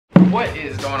What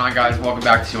is going on, guys? Welcome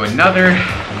back to another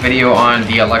video on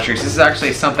TheElectric. This is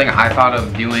actually something I thought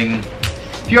of doing a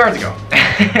few hours ago.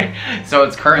 So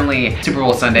it's currently Super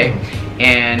Bowl Sunday,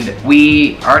 and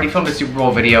we already filmed a Super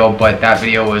Bowl video, but that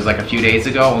video was like a few days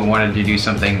ago. We wanted to do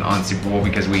something on Super Bowl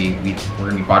because we're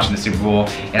gonna be watching the Super Bowl,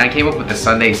 and I came up with the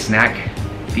Sunday snack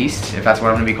feast, if that's what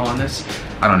I'm gonna be calling this.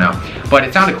 I don't know, but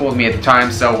it sounded cool to me at the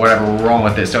time, so whatever, we're rolling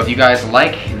with it. So if you guys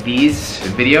like these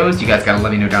videos, you guys gotta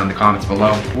let me know down in the comments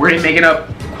below. We're gonna be making up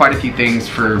quite a few things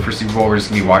for Super Bowl. We're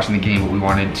just gonna be watching the game, but we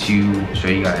wanted to show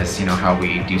you guys, you know, how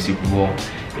we do Super Bowl.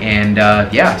 And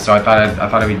yeah, so I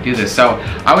thought I would do this. So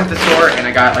I went to the store and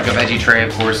I got like a veggie tray,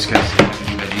 of course, because I like to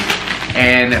do veggies.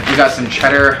 And we got some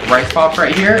cheddar rice pops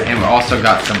right here, and we also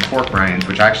got some pork rinds,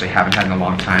 which I actually haven't had in a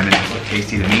long time, and it looked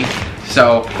tasty to me.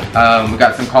 So we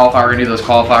got some cauliflower, we're gonna do those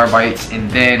cauliflower bites, and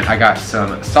then I got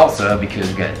some salsa because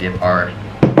we gotta dip our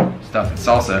stuff in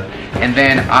salsa. And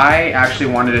then I actually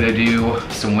wanted to do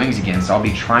some wings again, so I'll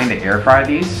be trying to air fry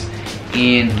these.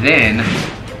 And then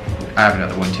I have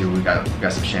another one too. We got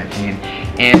some champagne,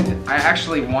 and I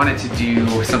actually wanted to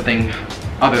do something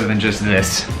other than just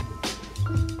this.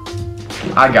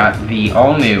 I got the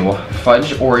all new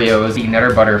fudge Oreos, the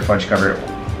Nutter Butter Fudge Covered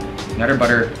Nutter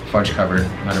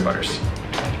Butters.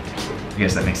 I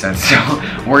guess that makes sense. So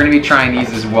we're gonna be trying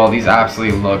these as well. These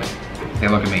absolutely look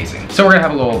amazing. So we're gonna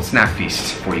have a little snack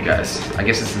feast for you guys. I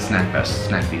guess it's the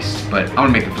snack feast, but I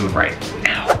wanna make the food right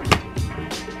now.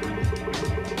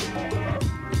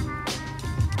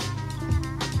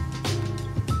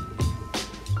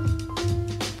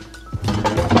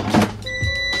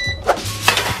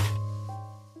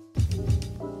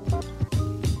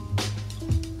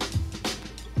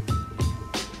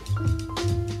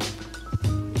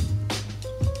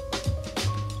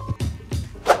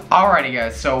 Alrighty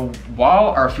guys, so while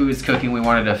our food is cooking, we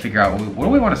wanted to figure out what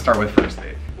do we want to start with first,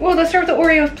 Dave? Well, let's start with the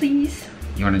Oreos, please.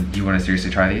 You want to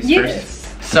seriously try these yes.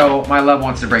 first? So my love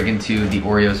wants to break into the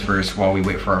Oreos first while we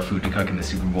wait for our food to cook and the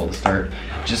Super Bowl to start.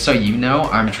 Just so you know,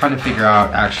 I'm trying to figure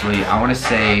out, actually, I'm gonna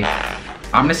say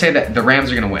that the Rams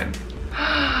are gonna win.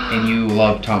 And you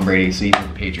love Tom Brady, so you think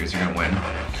the Patriots are gonna win.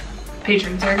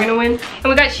 Patriots are gonna win. And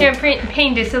we got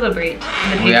champagne to celebrate.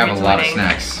 We have a lot of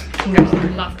snacks. There's a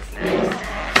lot of snacks.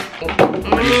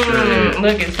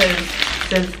 Look, it says,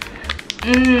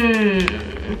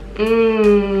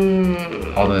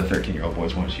 All the 13-year-old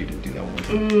boys want you to do that one.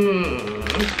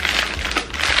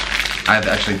 I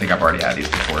actually think I've already had these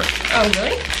before. Oh,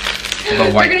 really?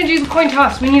 They're gonna do the coin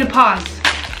toss. We need to pause.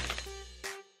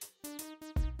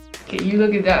 Okay, you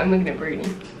look at that. I'm looking at Brady.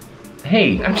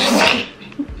 Hey. I'm just kidding.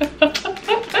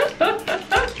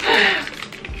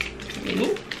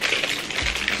 Maybe?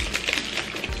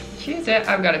 Choose it.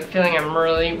 I've got a feeling I'm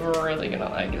really gonna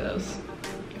like those.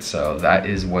 So that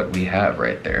is what we have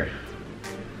right there.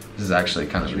 This is actually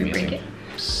kind of amusing. Break it?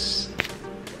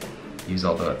 Use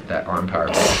all that arm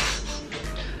power.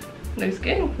 Looks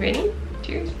good. Ready?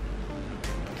 Cheers.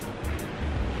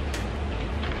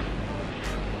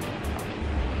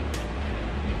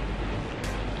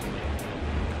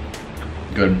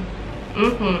 Good.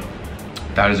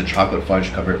 Mm-hmm. That is a chocolate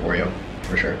fudge covered Oreo,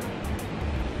 for sure.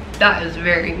 That is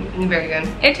very good.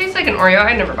 It tastes like an Oreo.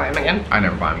 I'd never buy them again. I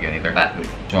never buy them again either. But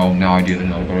so now I do the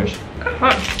Nutter Butters.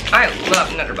 I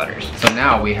love Nutter Butters. So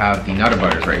now we have the Nutter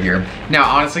Butters right here. Now,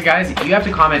 honestly, guys, you have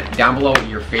to comment down below what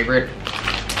your favorite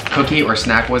cookie or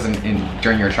snack was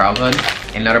during your childhood.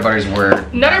 And Nutter Butters were...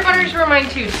 Nutter Butters were mine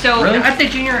too. So really? At the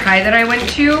junior high that I went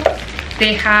to,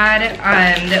 they had,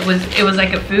 it was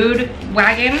like a food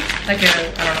wagon, like a,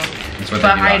 I don't know.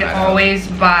 But I'd always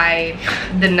buy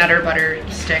the Nutter Butter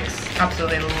sticks.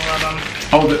 Absolutely love them.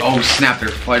 Oh snap, they're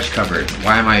fudge covered.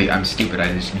 Why am I'm stupid.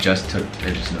 I just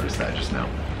noticed that just now.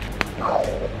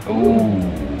 Ooh.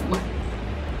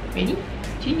 Ready?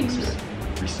 Cheese.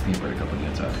 Reese's peanut butter cup on the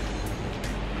outside.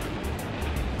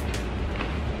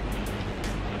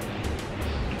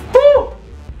 Woo!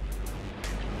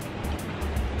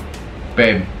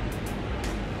 Babe.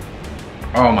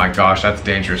 Oh my gosh, that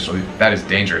is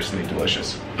dangerously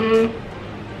delicious.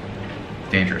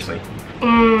 Dangerously.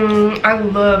 I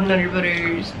love Nutter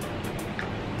Butters.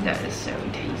 That is so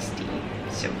tasty.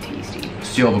 So tasty.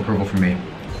 Seal of approval from me.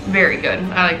 Very good.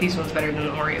 I like these ones better than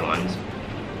the Oreo ones.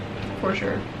 For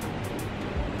sure.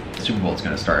 The Super Bowl is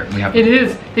gonna start. It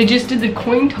is. They just did the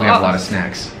coin toss. We have a lot of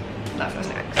snacks. Lots of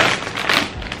snacks.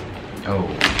 Oh.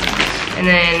 And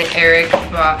then Erik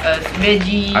bought us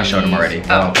veggies. I showed him already.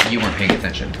 Oh, you weren't paying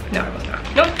attention. No, I was not.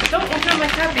 Nope, don't open it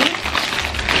like that, babe.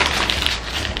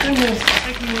 Goodness,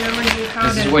 I can never do how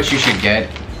This is what you should get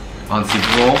on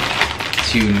Super Bowl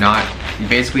to not,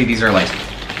 basically these are like,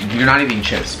 you're not eating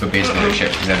chips, but basically they're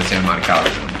chips because they have the same amount of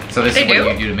calories in them. So this is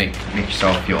what you do to make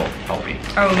yourself feel healthy.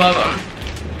 I love them.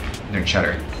 They're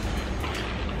cheddar.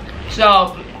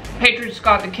 So, Patriots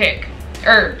got the kick.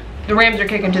 Or, the Rams are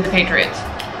kicking to the Patriots.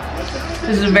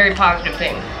 This is a very positive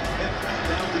thing.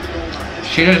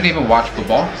 She doesn't even watch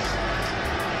football.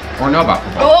 Or know about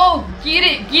football. Oh, get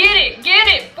it, get it, get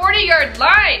it! 40-yard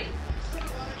line!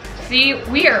 See,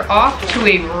 we are off to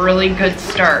a really good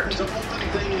start.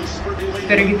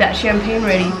 Better get that champagne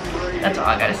ready. That's all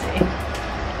I gotta say.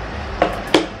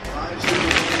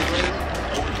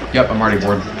 Yep, I'm already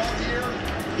bored.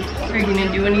 Are you gonna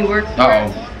do any work?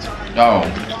 Uh-oh.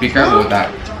 Oh, be careful with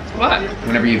that. What?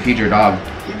 Whenever you feed your dog.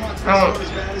 Oh,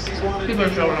 people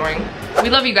are so annoying. We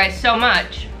love you guys so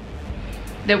much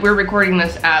that we're recording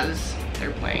this as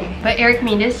they're playing. But Erik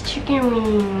made us chicken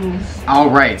wings. All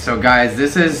right, so guys,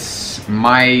 this is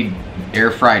my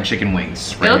air fried chicken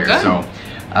wings right here. Good. So,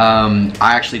 I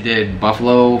actually did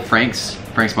Frank's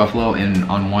Buffalo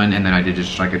on one, and then I did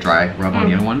just like a dry rub on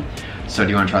the other one. So, do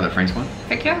you want to try the Frank's one?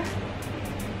 Heck yeah.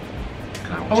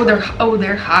 Oh,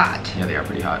 they're hot. Yeah, they are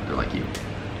pretty hot. They're like you.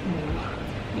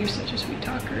 Ooh, you're such a sweet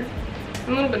talker.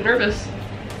 I'm a little bit nervous.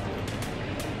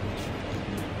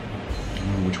 I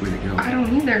don't know which way to go. I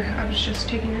don't either. I was just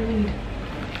taking your lead.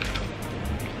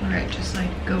 All right, just like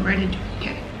go right into it.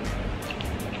 Okay.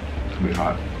 It's gonna be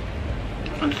hot.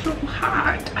 I'm so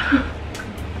hot.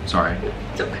 Sorry.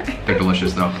 It's okay. They're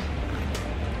delicious though.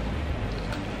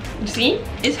 You see?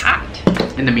 It's hot.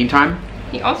 In the meantime,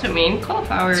 He also made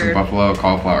cauliflower. some buffalo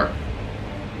cauliflower.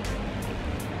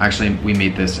 Actually, we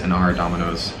made this in our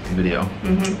Domino's video.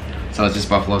 So it's just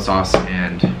buffalo sauce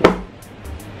and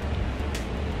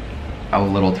a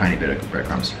little tiny bit of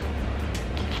breadcrumbs.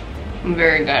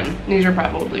 Very good. These are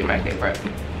probably my favorite.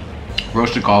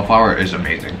 Roasted cauliflower is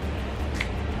amazing.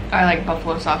 I like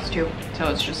buffalo sauce too, so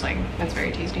it's just like, it's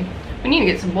very tasty. We need to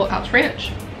get some Bolthouse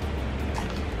Ranch.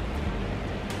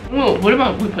 Oh, what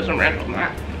about we put some ranch on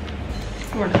that?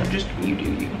 Or no, just you do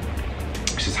you.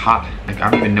 It's just hot. Like, I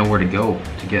don't even know where to go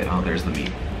to get, oh, there's the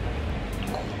meat.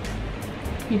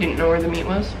 You didn't know where the meat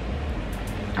was?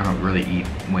 I don't really eat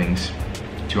wings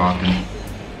too often.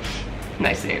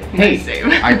 Nice save. Hey, Nice save.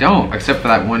 I don't, except for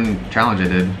that one challenge I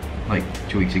did like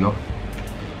 2 weeks ago.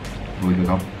 A week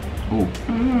ago. Ooh.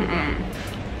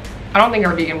 I don't think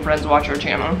our vegan friends watch our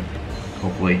channel.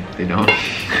 Hopefully they don't.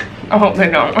 I hope they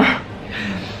don't.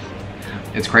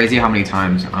 It's crazy how many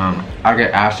times I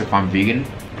get asked if I'm vegan.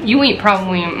 You eat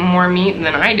probably more meat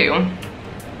than I do.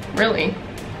 Really.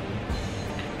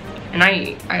 And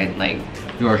I like...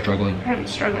 You are struggling. I'm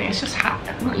struggling. It's just hot.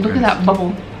 Look at that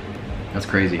bubble. That's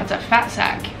crazy. That's a fat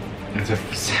sack. It's a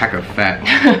sack of fat.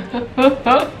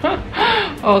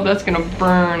 Oh, that's gonna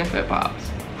burn if it pops.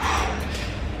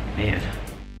 Man.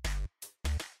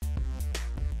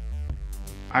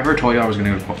 I ever told you I was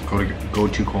gonna go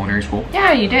to culinary school?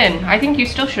 Yeah, you did. I think you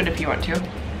still should if you want to.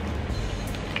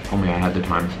 Only I had the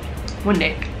time. One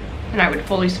day. And I would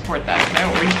fully support that. And I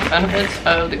will reap the benefits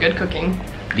of the good cooking.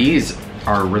 These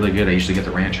are really good. I usually get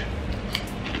the ranch.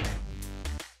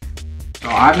 So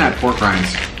I haven't had pork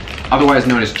rinds, otherwise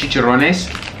known as chicharrones.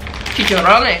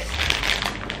 Chicharrones.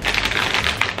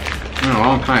 In a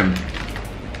long time.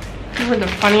 You were the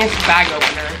funniest bag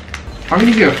opener. How can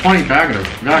you be a funny bag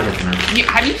opener?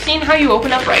 Have you seen how you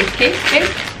open up rice cakes, babe?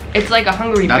 It's like a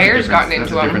hungry bear's gotten into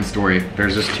them. That's a different story.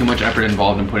 There's just too much effort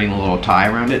involved in putting a little tie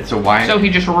around it, so why? So he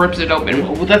just rips it open.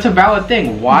 Well, that's a valid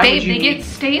thing. Why Babe, would you? they get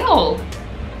stale.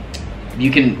 You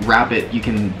can wrap it, you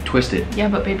can twist it. Yeah,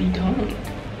 but baby, don't.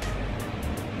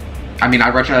 I mean,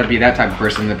 I'd much rather be that type of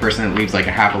person, the person that leaves like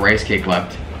a half a rice cake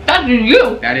left. That's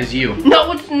you. That is you.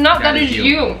 No, it's not. That is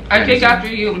you. I take after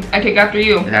you. I take after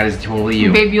you. That is totally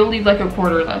you. Babe, you'll leave like a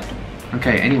quarter left.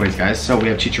 Okay, anyways, guys, so we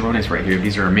have chicharrones right here.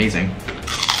 These are amazing.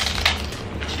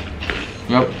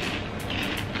 Yep.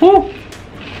 Woo!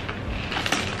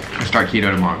 I start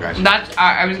keto tomorrow, guys. That's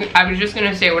I was just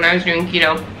gonna say when I was doing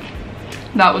keto,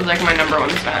 that was like my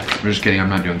 #1 snack. I'm just kidding. I'm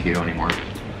not doing keto anymore.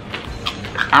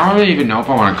 I don't really even know if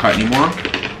I want to cut anymore,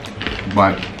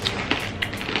 but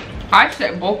I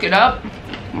say bulk it up.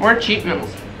 More cheat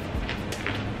meals.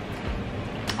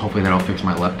 hopefully that'll fix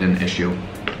my leptin issue,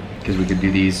 because we could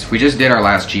do these. We just did our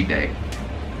last cheat day.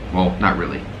 Well, not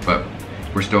really, but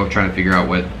we're still trying to figure out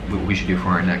what we should do for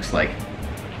our next like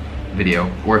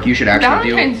video, or if you should actually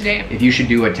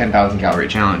do a 10,000 calorie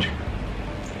challenge.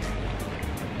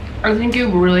 I think you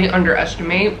really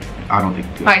underestimate. I don't think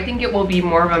you do. I think it will be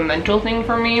more of a mental thing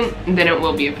for me than it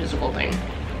will be a physical thing.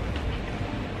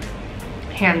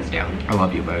 Hands down. I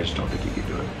love you, but I just don't think you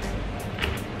can do it.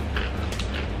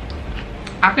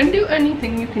 I can do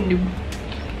anything you can do.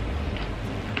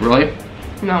 Really?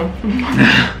 No.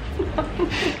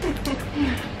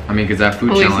 I mean, because that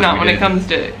food challenge. At least not when it comes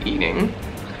to eating.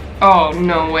 Oh,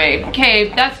 no way.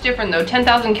 Okay, that's different though.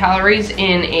 10,000 calories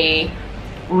in a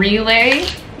relay,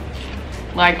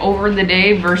 like over the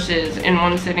day versus in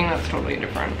one sitting, that's totally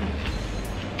different.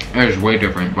 It is way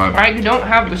different, but I don't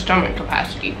have the stomach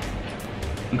capacity.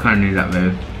 You kind of need that,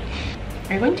 babe.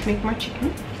 Are you going to make more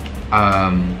chicken?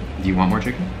 Do you want more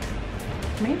chicken?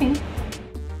 Maybe.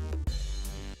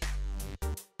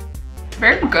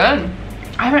 Very good.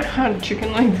 I haven't had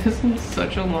chicken like this in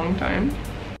such a long time.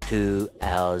 2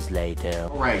 hours later.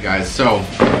 Alright guys, so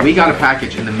we got a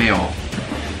package in the mail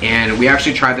and we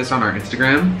actually tried this on our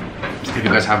Instagram. If you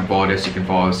guys haven't followed us, you can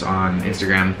follow us on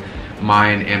Instagram.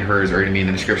 Mine and hers are gonna be in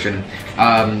the description.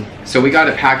 So we got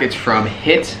a package from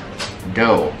Hit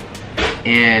Dough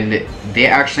and they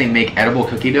actually make edible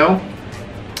cookie dough.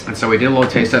 And so we did a little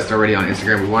taste test already on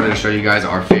Instagram. We wanted to show you guys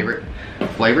our favorite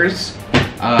flavors.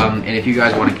 And if you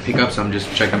guys want to pick up some, just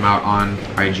check them out on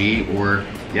IG or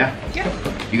yeah.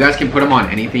 You guys can put them on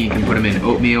anything. You can put them in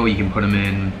oatmeal. You can put them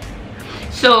in.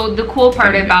 So the cool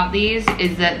part about these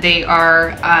is that they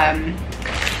are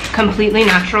completely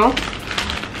natural,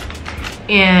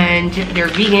 and they're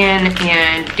vegan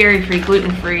and dairy-free,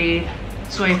 gluten-free,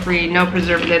 soy-free, no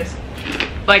preservatives.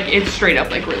 Like, it's straight up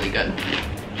like really good.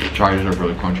 Chargers are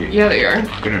really crunchy. Yeah, they are.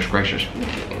 Goodness gracious.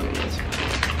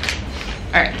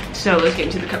 All right, so let's get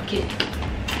into the cupcake.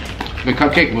 The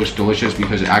cupcake looks delicious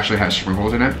because it actually has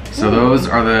sprinkles in it. So those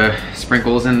are the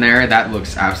sprinkles in there. That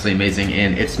looks absolutely amazing.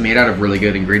 And it's made out of really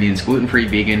good ingredients. Gluten-free,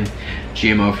 vegan,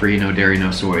 GMO-free, no dairy,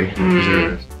 no soy,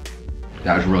 preservatives.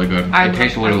 That was really good. It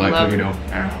tastes a little like cookie dough.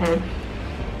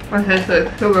 It tastes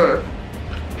like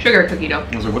sugar cookie dough.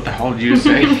 I was like, what the hell did you just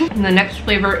say? And the next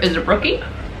flavor is a brookie.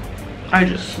 I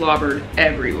just slobbered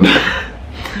everywhere.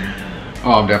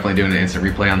 Oh, I'm definitely doing an instant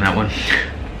replay on that one.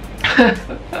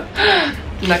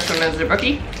 Next one is the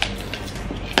brookie.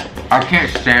 I can't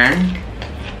stand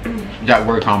that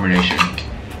word combination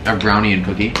of brownie and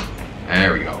cookie.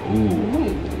 There we go.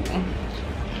 Ooh.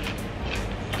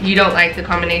 You don't like the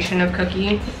combination of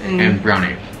cookie and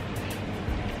brownie?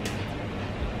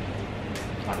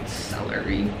 On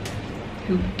celery.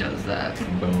 Who does that?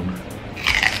 Boom.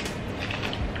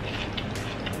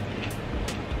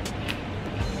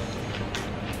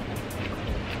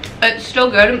 It's still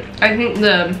good. I think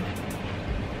the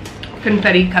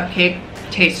confetti cupcake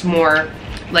tastes more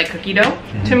like cookie dough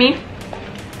to me.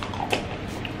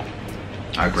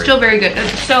 I agree. Still very good.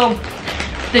 So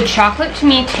the chocolate to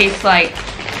me tastes like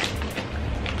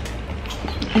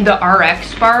the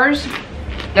RX bars,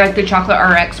 like the chocolate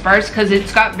RX bars, because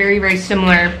it's got very, very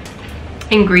similar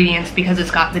ingredients because it's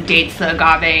got the dates, the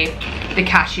agave, the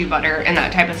cashew butter, and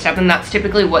that type of stuff. And that's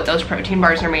typically what those protein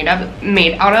bars are made out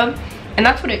of. And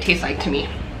that's what it tastes like to me.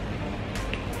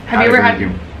 Have you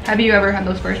ever had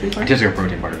those bars before? It tastes like a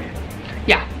protein bar to me.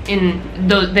 Yeah, in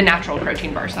the natural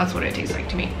protein bars. That's what it tastes like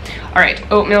to me. All right,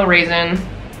 oatmeal raisin.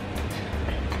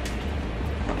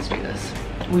 Let's do this.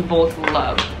 We both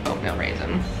love oatmeal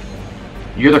raisin.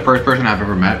 You're the first person I've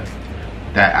ever met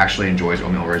that actually enjoys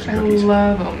oatmeal raisin cookies. I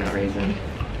love oatmeal raisin.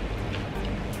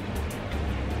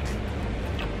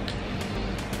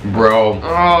 Bro.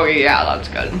 Oh yeah, that's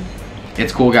good.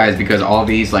 It's cool, guys, because all of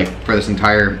these, like for this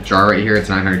entire jar right here, it's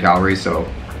 900 calories, so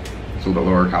it's a little bit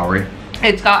lower calorie.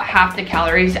 It's got half the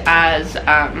calories as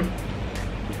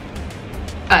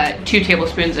 2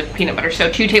 tablespoons of peanut butter. So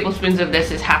 2 tablespoons of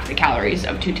this is half the calories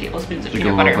of 2 tablespoons of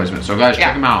peanut butter. So guys,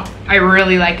 check them out. I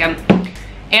really like them.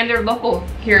 And they're local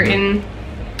here in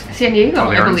San Diego,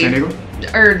 I believe. In San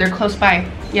Diego? Or they're close by.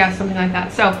 Yeah, something like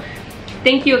that. So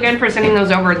thank you again for sending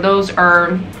those over.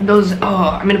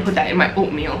 Oh, I'm gonna put that in my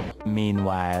oatmeal.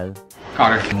 Meanwhile.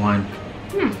 Cotter, wine.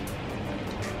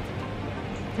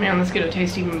 Man, this is gonna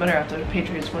taste even better after the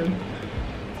Patriots win.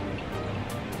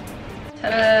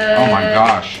 Ta-da! Oh my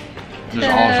gosh. There's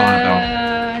olives on it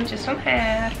though. Just on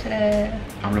half, ta-da.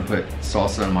 I'm gonna put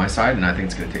salsa on my side and I think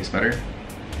it's gonna taste better.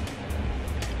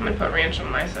 I'm gonna put ranch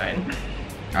on my side.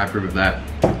 I approve of that.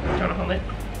 Do you wanna hold it?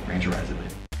 Rancherize it.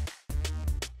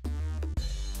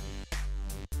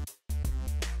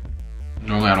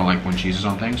 Normally I don't like when cheese is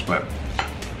on things, but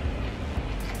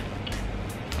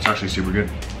it's actually super good.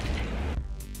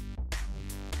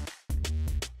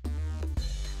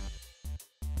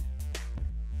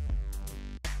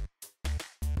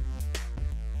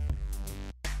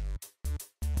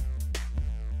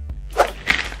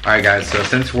 Alright guys, so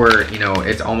since we're,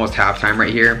 it's almost halftime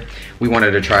right here, we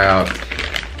wanted to try out,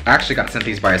 I actually got sent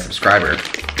these by a subscriber,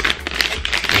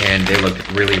 and they look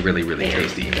really, really, really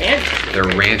tasty. They're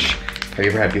ranch. Have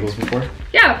you ever had Beagles before?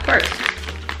 Yeah, of course.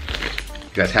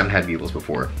 You guys haven't had Beagles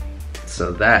before.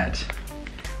 So that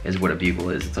is what a bugle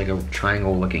is. It's like a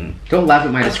triangle looking. Don't laugh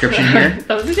at my description here.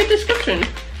 That was a good description.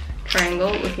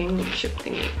 Triangle looking chip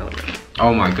thingy. Oh no.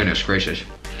 Oh my goodness gracious.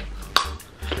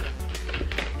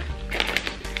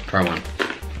 Try one.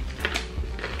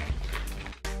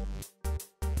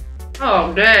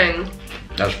 Oh dang.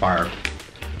 That's fire.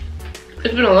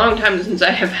 It's been a long time since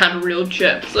I have had real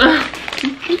chips.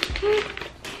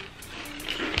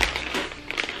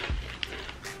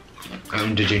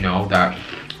 Did you know that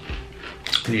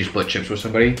when you split chips with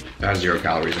somebody, it has 0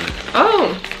 calories in it?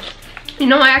 Oh, you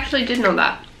know, I actually did know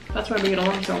that. That's why we get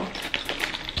along so well.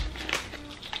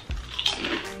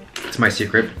 It's my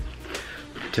secret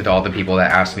to all the people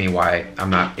that ask me why I'm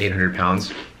not 800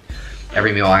 pounds.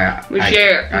 Every meal I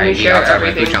eat outside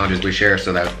my food challenges, we share,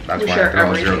 so that's why they're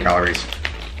all 0 calories.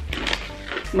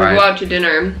 We go out to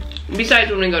dinner, besides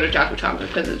when we go to Taco Taco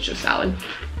because it's just salad.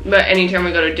 But anytime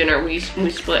we go to dinner, we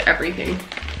split everything.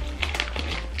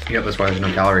 Yeah, that's why there's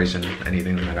no calories in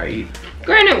anything that I eat.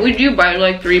 Granted, we do buy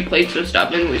like 3 plates of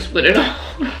stuff and we split it all.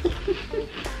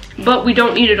 But we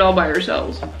don't eat it all by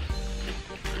ourselves.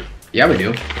 Yeah, we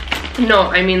do. No,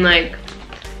 I mean like,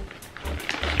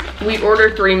 we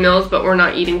order 3 meals, but we're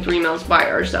not eating 3 meals by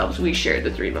ourselves. We share the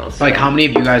 3 meals. Like, how many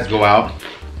of you guys go out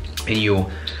and you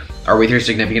are with your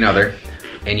significant other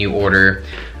and you order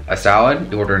a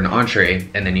salad, you order an entree,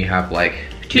 and then you have like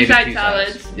 2 side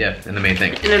salads. Yeah, and the main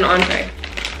thing. And an entree.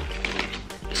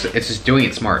 So it's just doing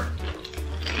it smart.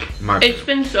 It's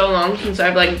been so long since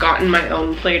I've like gotten my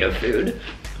own plate of food.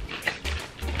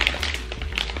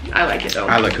 I like it though.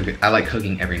 I like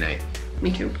cooking every night.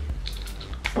 Me too.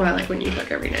 Well, I like when you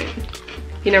cook every night.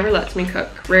 He never lets me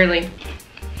cook, rarely.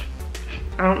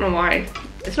 I don't know why.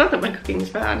 It's not that my cooking's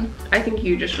bad. I think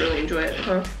you just really enjoy it,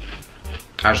 huh?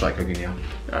 I just like cooking, yeah.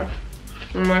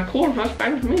 I'm like, cool, that's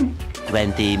fine with me.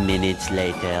 20 minutes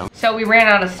later. So we ran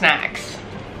out of snacks.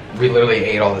 We literally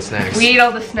ate all the snacks. We ate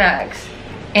all the snacks.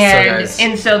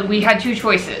 And so we had 2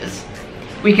 choices.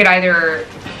 We could either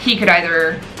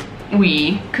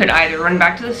run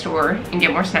back to the store and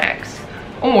get more snacks.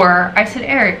 Or I said,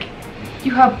 Erik,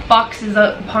 you have boxes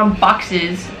upon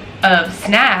boxes of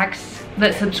snacks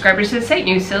that subscribers have sent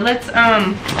you. So let's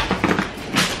start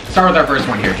with our first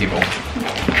one here, people.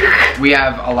 We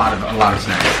have a lot of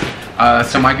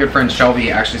snacks. So my good friend Shelby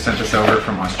actually sent us over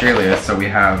from Australia, so we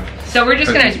have. So we're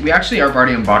just gonna. We actually are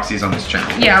already unboxed these on this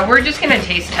channel. Yeah, we're just gonna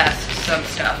taste test some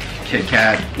stuff. Kit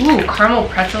Kat. Ooh, caramel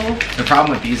pretzel. The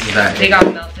problem with these is that they got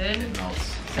melted. It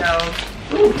melts. So,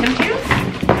 ooh, Tim Tams.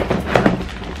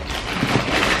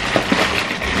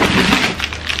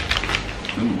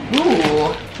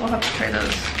 Ooh, we'll have to try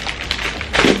those.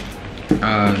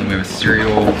 Then we have a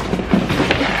cereal.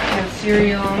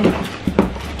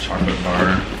 Chocolate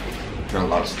bar. Got a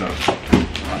lot of stuff.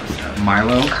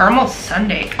 Milo. Caramel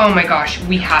sundae. Oh my gosh,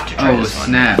 we have to try this one. Oh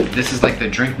snap! This is like the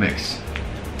drink mix.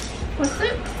 What's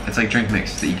it? It's like drink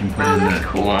mix that you can put in the. That's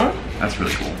cool. That's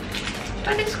really cool.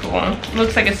 That is cool.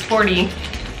 Looks like a sporty.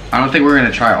 I don't think we're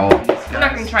gonna try all of these. We're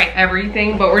not gonna try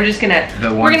everything, but we're just gonna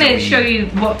show you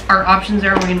what our options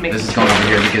are. We're gonna make. This is going over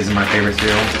here because of my favorite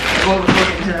cereal. We'll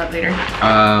get into that later.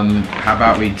 How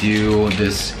about we do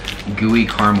this gooey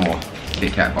caramel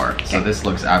Kit Kat bar? Okay. So this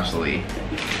looks absolutely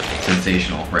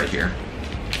sensational right here.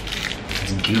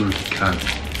 It's gooey caramel.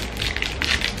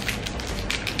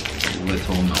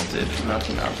 Little melted.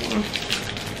 Melting.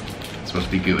 It's supposed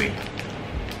to be gooey.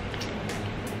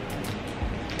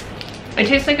 It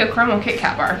tastes like a caramel Kit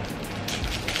Kat bar.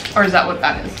 Or is that what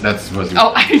that is? That's supposed to be.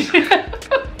 Oh,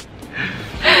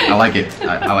 I like it.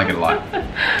 I like it a lot.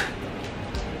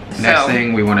 Next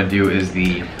thing we want to do is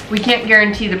the. We can't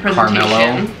guarantee the presentation.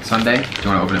 Carmelo sundae. Do you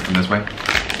want to open it from this way?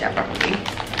 Yeah, probably.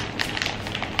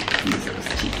 Use those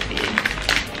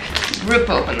teeth. Rip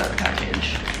open that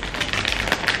package.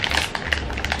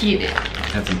 Eat it.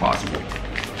 That's impossible.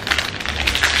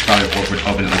 Probably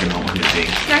open it like a normal human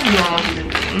being. Like a normal human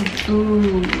being.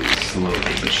 Ooh.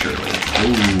 Slowly but surely.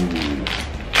 Ooh.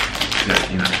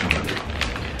 You're not showing them.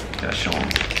 Gotta show them.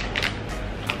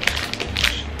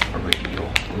 A reveal.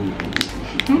 Ooh.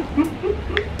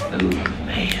 Ooh,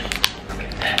 man. Look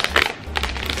at that.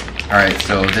 Alright,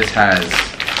 so this has.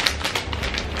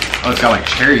 Oh, it's got like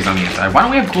cherries on the inside. Why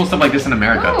don't we have cool stuff like this in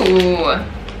America? Oh.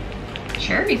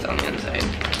 Cherries on the inside.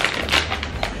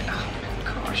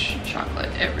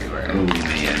 Chocolate everywhere. Oh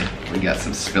man, we got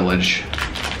some spillage.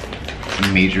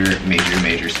 Some major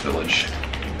spillage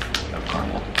of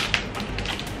caramel.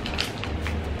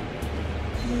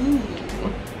 Ooh.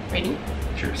 Ready?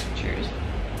 Cheers. Cheers.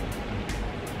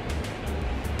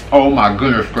 Oh my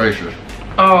goodness gracious.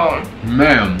 Oh.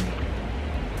 Man.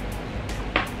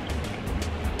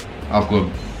 Oh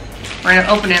good. We're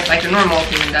gonna open it like a normal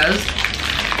human does.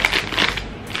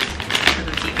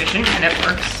 efficient and it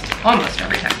works almost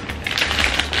every time.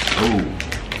 Ooh.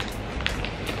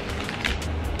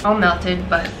 All melted,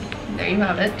 but there you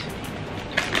have it.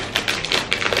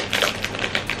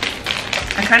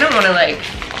 I kind of want to like.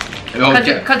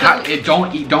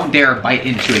 Don't dare bite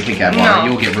into a Kit Kat bar.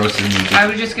 No. You'll get roasted. I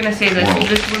was just gonna say this. Whoa.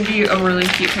 This would be a really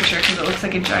cute picture because it looks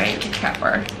like a giant Kit Kat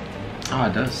bar. Oh,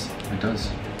 it does. It does.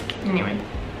 Anyway.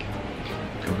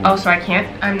 Oh, so I can't?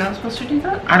 I'm not supposed to do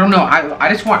that? I don't know. I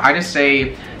just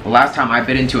say the last time I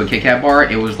bit into a Kit Kat bar,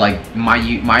 it was like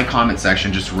my comment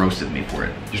section just roasted me for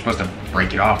it. You're supposed to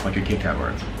break it off like a Kit Kat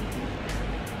bar.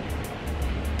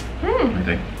 I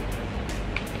think.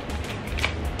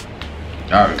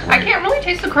 Oh, I can't really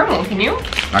taste the caramel, can you?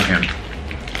 I can.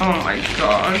 Oh my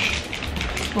gosh.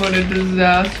 What a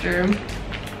disaster.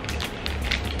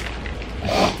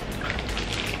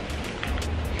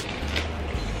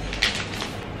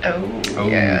 Oh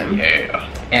yeah.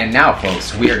 And now,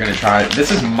 folks, we are gonna try. This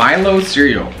is Milo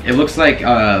cereal. It looks like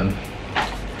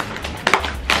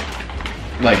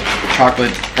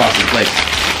chocolate frosted flakes.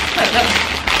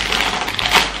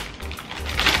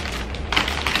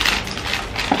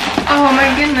 Oh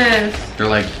my goodness. They're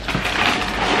like.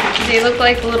 They look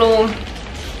like little.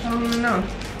 Oh no.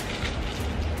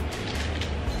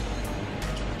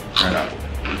 Try it out.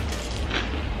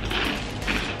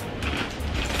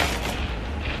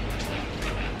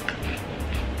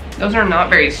 Those are not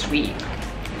very sweet.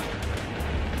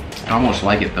 I almost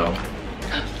like it though.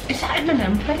 Is that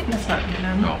M&M plate? That's not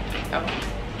M&M. No. Oh.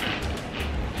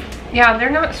 Yeah,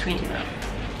 they're not sweet enough.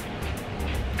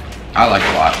 I like it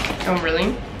a lot. Oh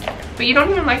really? But you don't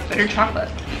even like bitter chocolate.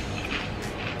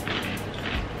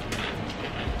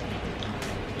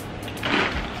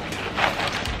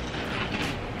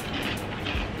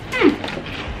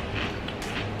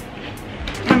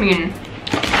 I mean,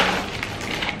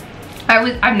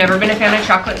 I've never been a fan of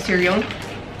chocolate cereal.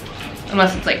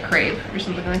 Unless it's like Crave or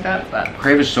something like that, but.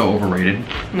 Crave is so overrated.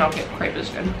 No, okay, Crave is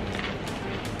good.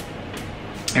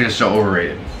 It is so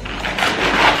overrated.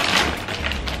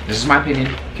 This is my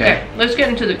opinion. Okay, let's get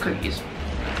into the cookies.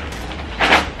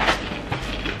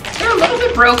 They're a little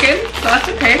bit broken, so that's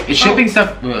okay. It's shipping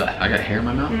stuff. Ugh, I got hair in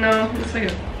my mouth. No, it's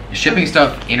like a. Shipping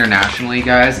stuff internationally,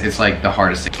 guys, it's like the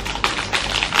hardest thing.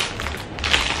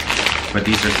 But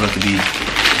these are supposed to be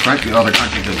crunchy. Oh, they're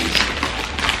crunchy cookies.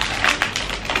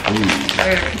 Ooh.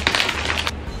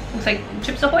 Looks like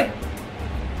Chips Ahoy.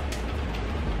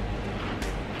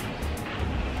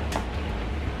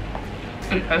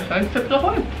 It has Chips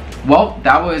Ahoy. Well,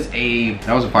 that was a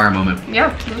fire moment.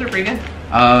 Yeah, those are pretty good.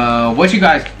 What you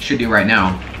guys should do right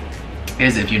now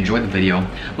is, if you enjoyed the video,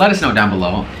 let us know down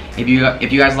below. If you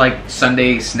guys like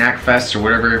Sunday Snack Fest or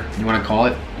whatever you want to call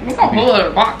it. We got a whole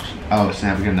other box. Oh,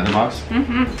 snap! We got another box.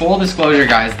 Mm-hmm. Full disclosure,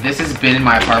 guys, this has been in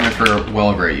my apartment for well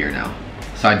over a year now,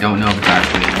 so I don't know if it's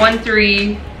actually.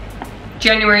 1/3,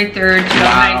 January 3rd,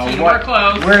 2019. Wow, we're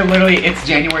close. We're literally. It's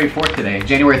January 4th today.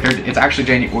 January 3rd. It's actually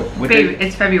January. Babe,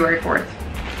 it's February 4th.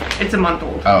 It's a month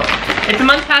old. Oh. It's a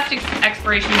month past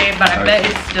expiration date, but I bet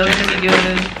it's still gonna be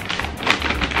good.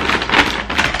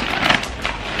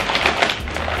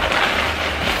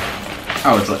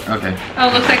 Oh, it's like, okay. Oh,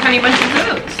 it looks like Honey Bunches of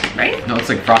Oats, right? No, it's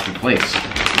like Frosted Flakes.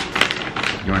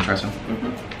 You want to try some?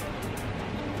 Mm-hmm.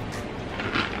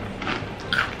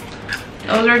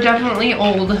 Those are definitely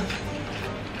old.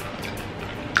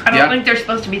 I don't think they're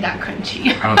supposed to be that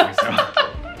crunchy. I don't think so.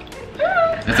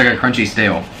 It's like a crunchy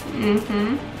stale.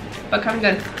 Mm-hmm. But kind of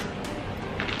good.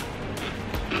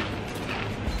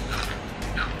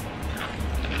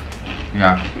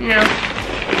 Yeah. Yeah.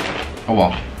 Oh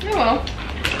well. Oh well.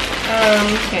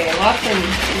 Okay, lots of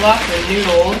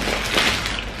noodles.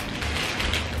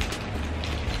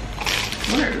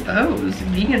 What are those?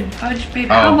 Vegan fudge, babe.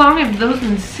 Oh. How long have those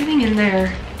been sitting in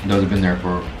there? Those have been there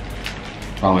for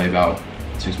probably about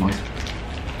 6 months.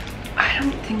 I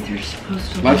don't think they're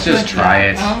supposed to. Let's just try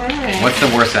it. All right. What's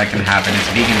the worst that can happen? It's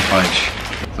vegan fudge.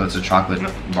 So it's a chocolate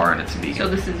bar and it's vegan. So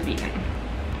this is vegan.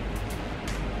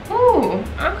 Ooh,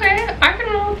 okay. I can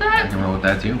roll with I that. can roll with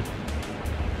that too.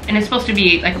 And it's supposed to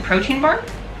be like a protein bar?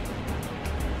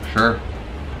 Sure.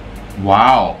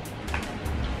 Wow.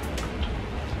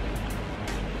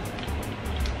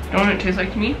 You know what it tastes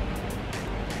like to me?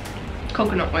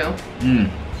 Coconut oil. Mmm.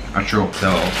 That's true. So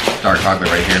dark chocolate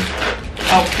right here.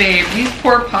 Oh babe, these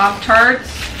poor Pop-Tarts,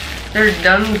 they're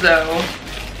donezo.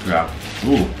 Yeah.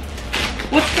 Ooh.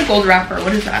 What's the gold wrapper?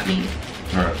 What does that mean?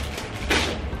 Alright.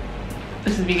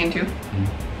 This is vegan too? Mm-hmm.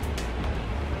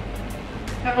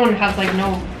 That one has like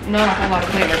not a whole lot of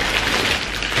flavor.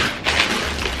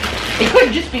 It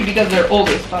could just be because they're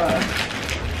oldest, but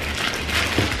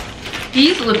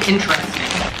these look interesting.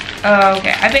 Oh,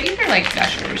 okay. I bet you they're like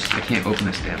gushers. I can't open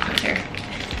this damn thing. Here.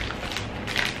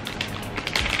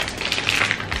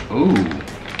 Ooh.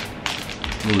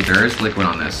 Ooh, there is liquid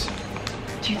on this.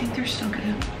 Do you think they're still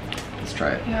good? Let's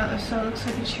try it. Yeah, so it looks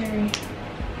like a cherry.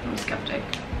 I'm skeptic.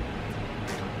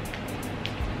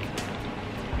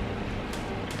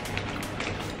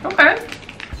 Okay.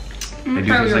 They do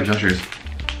taste like gushers.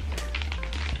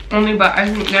 Only, but I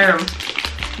think they're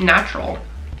natural.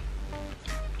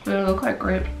 They look like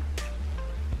grape.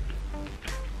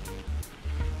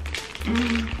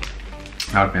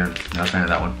 Not a fan. Not a fan of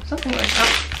that one. Something like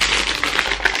that.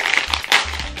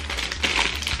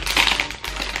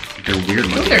 They're weird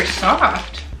looking. Ooh, they're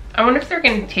soft. I wonder if they're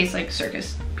gonna taste like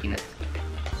circus peanuts.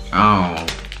 Oh.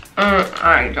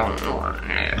 I don't want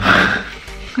it.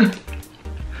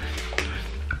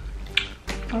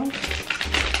 Oh.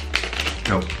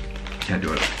 Nope. Can't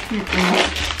do it.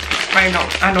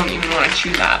 I don't even want to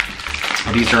chew that.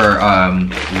 These are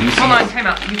Lucy's. Hold on, time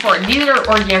out. Before, these are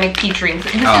organic peach rings.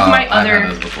 This is my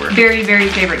other very, very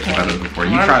favorite candy. I've had those before.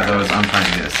 You try those, I'm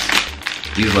trying this.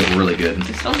 These look really good.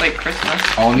 This smells like Christmas.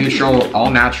 All neutral, all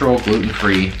natural,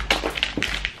 gluten-free.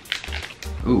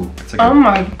 Ooh, it's like oh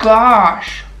my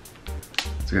gosh.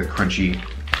 It's like a crunchy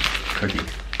cookie.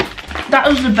 That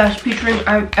was the best peach ring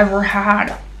I've ever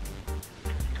had.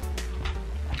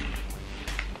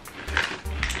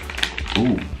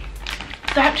 Ooh.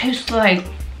 That tastes like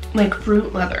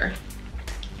fruit leather.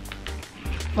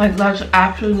 Like that's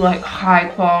actually like high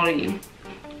quality.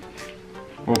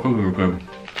 Well, cookies are good.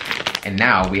 And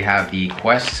now we have the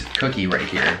Quest cookie right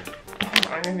here.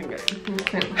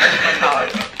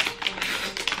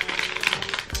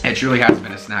 It truly has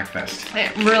been a snack fest.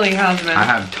 It really has been. I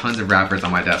have tons of wrappers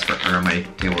on my desk or on my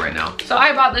table right now. So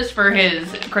I bought this for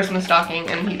his Christmas stocking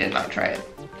and he did not try it.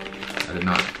 I did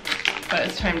not. But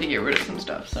it's time to get rid of some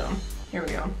stuff, so here we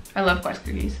go. I love Quest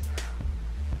cookies.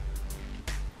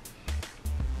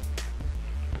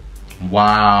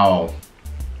 Wow.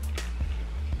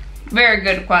 Very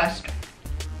good, Quest.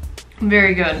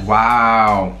 Very good.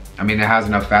 Wow. I mean, it has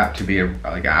enough fat to be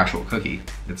like an actual cookie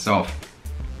itself.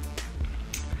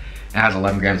 It has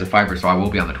 11 grams of fiber, so I will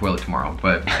be on the toilet tomorrow.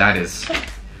 But that is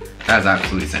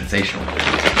absolutely sensational.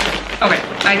 Okay,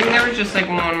 I think there was just like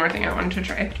one more thing I wanted to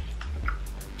try.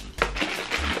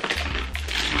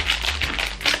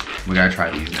 We gotta try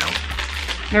these now.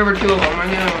 There were 2 of them. Where's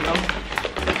the other one though?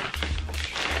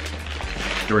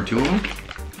 There were 2 of them?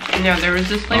 Yeah, there was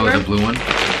this flavor. Oh, the blue one?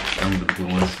 I remember the blue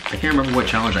ones. I can't remember what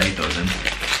challenge I ate those in.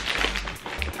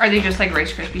 Are they just like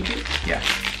Rice Krispie treats? Yeah.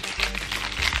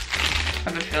 I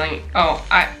have a feeling. Oh,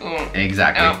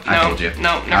 Exactly. No, I told you.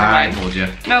 No, never mind. I told you.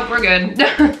 Nope, we're good.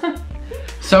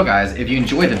 So guys, if you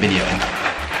enjoyed the video,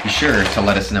 be sure to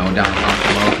let us know down in the comments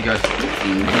below if you guys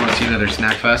want to see another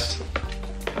snack fest.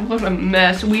 What a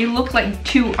mess. We look like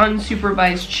 2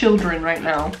 unsupervised children right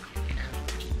now.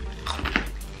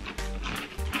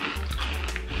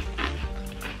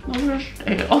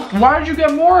 Why did you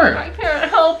get more? I can't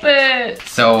help it.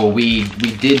 So we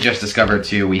did just discover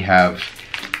too, we have...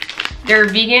 They're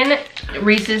vegan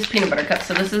Reese's peanut butter cups.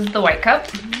 So this is the white cup.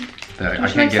 I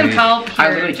can't get any. Help here. I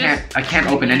literally I can't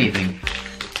open anything.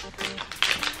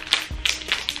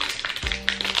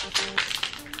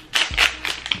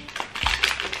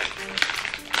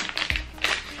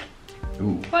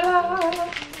 Ooh. Voila.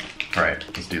 All right,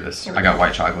 let's do this. I got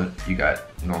white chocolate. You got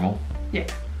normal? Yeah.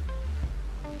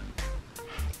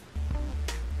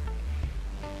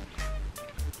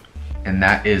 And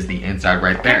that is the inside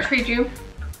right there. I'll treat you.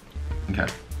 Okay.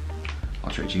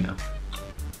 I'll treat you now.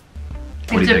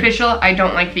 It's official. I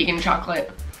don't like vegan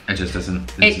chocolate. It just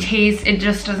doesn't. It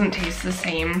just doesn't taste the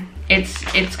same.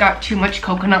 It's got too much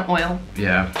coconut oil.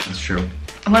 Yeah, that's true.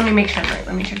 Let me make sure I'm right.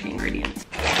 Let me check the ingredients.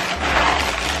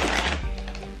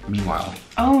 Meanwhile.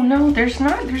 Oh no, there's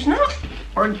not.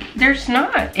 Or there's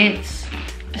not. It's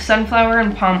sunflower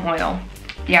and palm oil.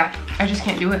 Yeah, I just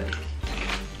can't do it.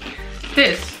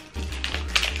 This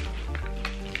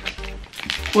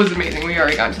was amazing. We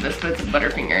already got to this, but it's a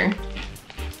Butterfinger.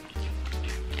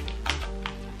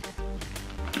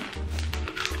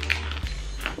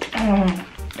 Oh,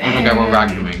 okay, we're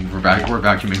vacuuming. We're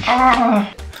vacuuming.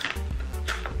 Oh.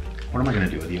 What am I gonna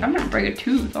do with you? I'm gonna break a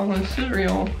tooth on this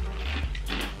cereal.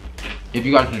 If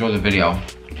you guys enjoyed the video,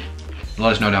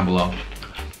 let us know down below.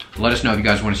 Let us know if you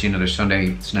guys want to see another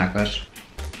Sunday snack fest.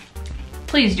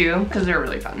 Please do, because they're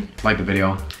really fun. Like the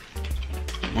video.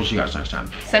 We'll see you guys next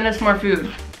time. Send us more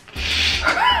food.